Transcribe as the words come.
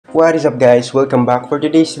What is up guys? Welcome back. For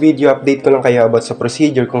today's video, update ko lang kayo about sa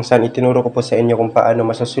procedure kung saan itinuro ko po sa inyo kung paano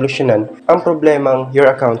masosolusyonan ang problemang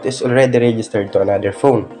your account is already registered to another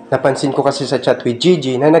phone. Napansin ko kasi sa chat with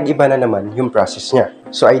Gigi na nag-iba na naman yung process niya.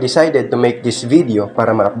 So I decided to make this video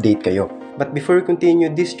para ma-update kayo. But before we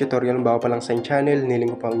continue this tutorial, bago pa lang sa channel,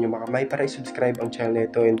 niling ko pa ang inyong makamay para i-subscribe ang channel na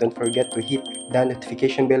ito and don't forget to hit the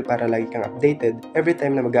notification bell para lagi kang updated every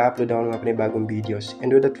time na mag-upload ako ng mga panibagong videos.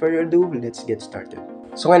 And without further ado, let's get started.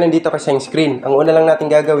 So nga nandito kasi yung screen, ang una lang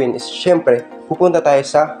natin gagawin is syempre, pupunta tayo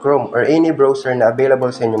sa Chrome or any browser na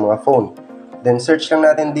available sa inyong mga phone. Then search lang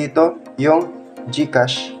natin dito yung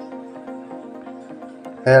Gcash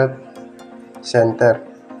Help Center.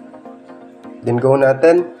 Then go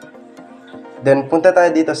natin. Then punta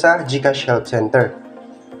tayo dito sa Gcash Help Center.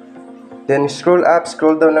 Then scroll up,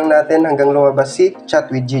 scroll down lang natin hanggang lumabas si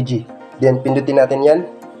Chat with Gigi. Then pindutin natin yan,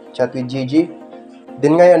 Chat with Gigi.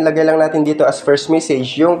 Then ngayon, lagay lang natin dito as first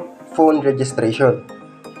message yung phone registration.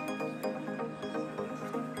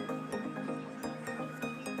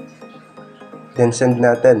 Then send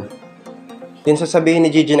natin. Then sasabihin ni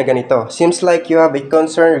Gigi na ganito, seems like you have a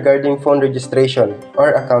concern regarding phone registration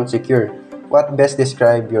or account secure. What best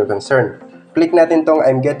describe your concern? Click natin tong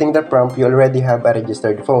I'm getting the prompt, you already have a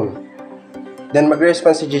registered phone. Then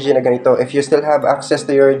mag-response si Gigi na ganito, if you still have access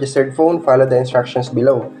to your registered phone, follow the instructions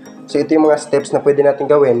below. So ito yung mga steps na pwede natin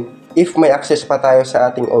gawin if may access pa tayo sa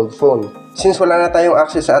ating old phone. Since wala na tayong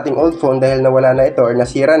access sa ating old phone dahil nawala na ito or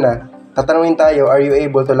nasira na, tatanungin tayo, are you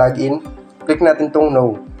able to log in? Click natin tong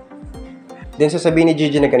no. Then sasabihin ni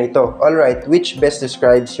Gigi na ganito, alright, which best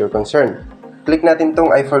describes your concern? Click natin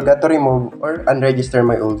tong I forgot to remove or unregister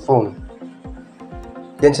my old phone.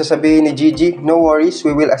 Then sasabihin ni Gigi, no worries,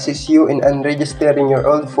 we will assist you in unregistering your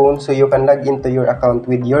old phone so you can log into your account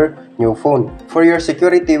with your new phone. For your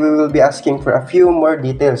security, we will be asking for a few more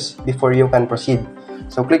details before you can proceed.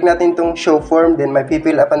 So click natin itong show form, then may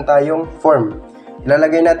pipill upan tayong form.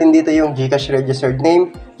 Ilalagay natin dito yung Gcash registered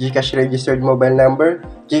name, Gcash registered mobile number,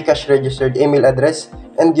 Gcash registered email address,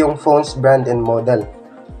 and yung phone's brand and model.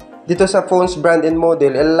 Dito sa phone's brand and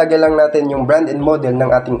model, ilalagay lang natin yung brand and model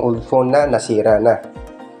ng ating old phone na nasira na.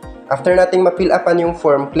 After nating ma-fill upan yung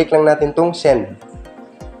form, click lang natin tong send.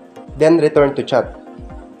 Then return to chat.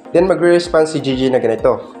 Then magre-response si Gigi na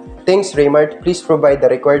ganito. Thanks Raymart, please provide the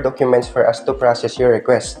required documents for us to process your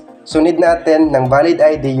request. So need natin ng valid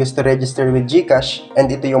ID used to register with Gcash, and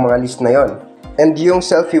ito yung mga list na yon. And yung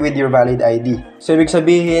selfie with your valid ID. So ibig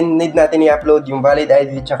sabihin, need natin i-upload yung valid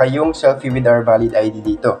ID tsaka yung selfie with our valid ID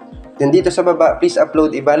dito. Then dito sa baba, please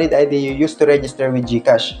upload a valid ID you used to register with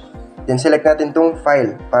Gcash. Then select natin tong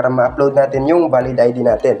file para ma-upload natin yung valid ID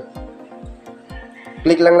natin.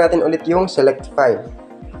 Click lang natin ulit yung select file.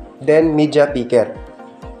 Then media picker.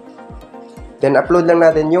 Then upload lang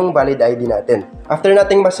natin yung valid ID natin. After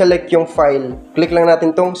nating ma-select yung file, click lang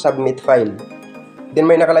natin tong submit file. Then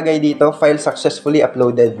may nakalagay dito, file successfully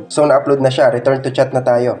uploaded. So na-upload na siya, return to chat na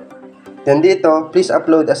tayo. Then dito, please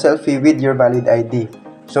upload a selfie with your valid ID.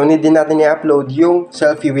 So need din natin i-upload yung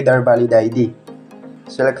selfie with our valid ID.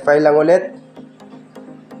 Select file lang ulit,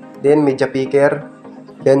 then media picker,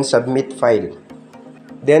 then submit file,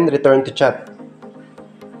 then return to chat.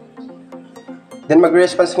 Then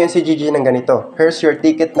mag-response ngayon si Gigi ng ganito, here's your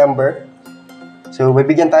ticket number. So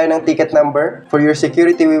bibigyan tayo ng ticket number. For your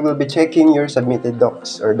security, we will be checking your submitted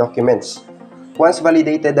docs or documents. Once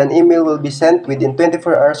validated, an email will be sent within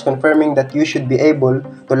 24 hours confirming that you should be able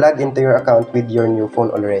to log into your account with your new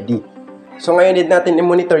phone already. So ngayon need natin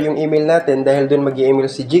i-monitor yung email natin dahil dun mag-i-email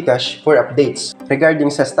si Gcash for updates regarding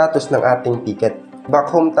sa status ng ating ticket. Back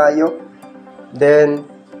home tayo, then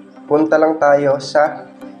punta lang tayo sa...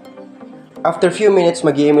 After few minutes,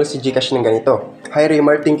 mag-i-email si Gcash ng ganito. Hi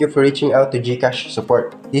Raymar, thank you for reaching out to Gcash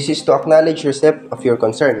support. This is to acknowledge your step of your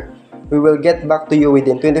concern. We will get back to you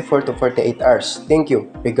within 24 to 48 hours. Thank you.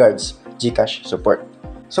 Regards, Gcash support.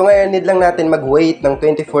 So ngayon need lang natin mag-wait ng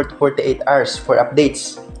 24 to 48 hours for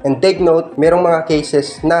updates. And take note, merong mga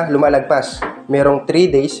cases na lumalagpas. Merong 3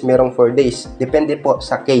 days, merong 4 days. Depende po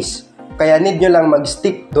sa case. Kaya need nyo lang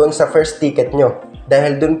mag-stick doon sa first ticket nyo.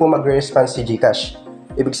 Dahil doon po mag-response si Gcash.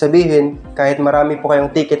 Ibig sabihin, kahit marami po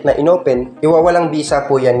kayong ticket na inopen, iwawalang visa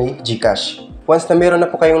po yan ni Gcash. Once na meron na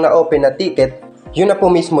po kayong na-open na ticket, yun na po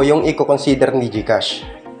mismo yung i-consider ni Gcash.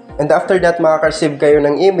 And after that, makaka-receive kayo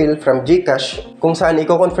ng email from Gcash kung saan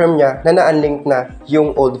i-confirm niya na na-unlink na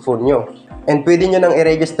yung old phone nyo. And pwede nyo nang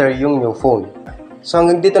i-register yung new phone. So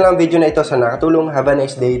hanggang dito lang ang video na ito. Sana nakatulong. Have a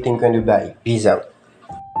nice day. Thank you and goodbye. Peace out.